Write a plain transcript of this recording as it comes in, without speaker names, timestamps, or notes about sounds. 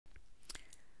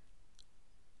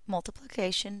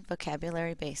Multiplication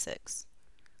Vocabulary Basics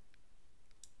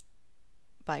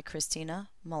by Christina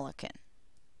Mulliken.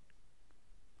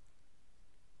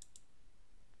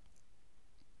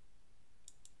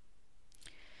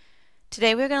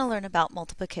 Today we're going to learn about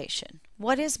multiplication.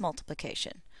 What is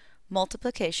multiplication?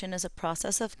 Multiplication is a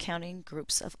process of counting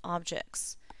groups of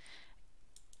objects.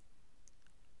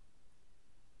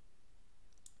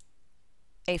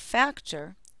 A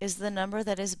factor is the number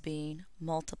that is being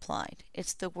multiplied.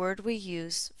 It's the word we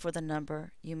use for the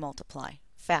number you multiply,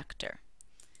 factor.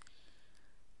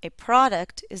 A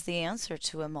product is the answer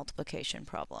to a multiplication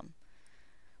problem.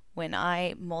 When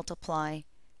I multiply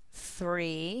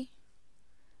 3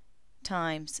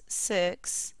 times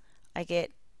 6, I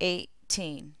get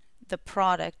 18. The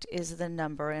product is the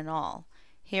number in all.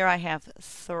 Here I have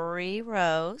 3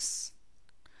 rows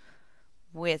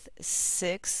with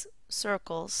 6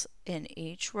 circles in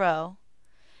each row.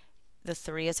 The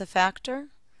 3 is a factor,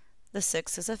 the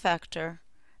 6 is a factor.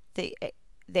 They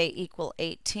equal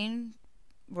 18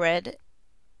 red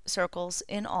circles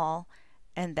in all,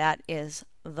 and that is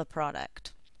the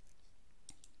product.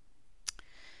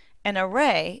 An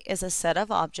array is a set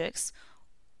of objects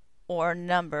or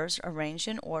numbers arranged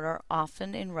in order,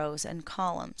 often in rows and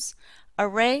columns.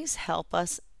 Arrays help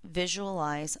us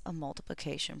visualize a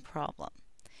multiplication problem.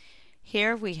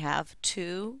 Here we have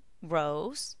 2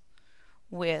 rows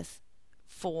with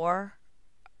 4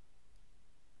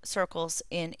 circles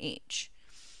in each.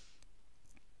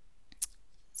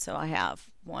 So I have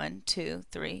 1, 2,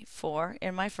 3, 4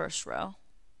 in my first row,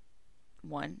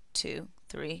 1, 2,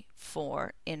 3,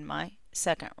 4 in my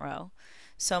second row.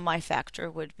 So my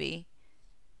factors would be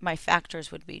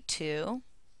 2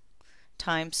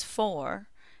 times 4,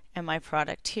 and my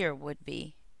product here would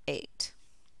be 8.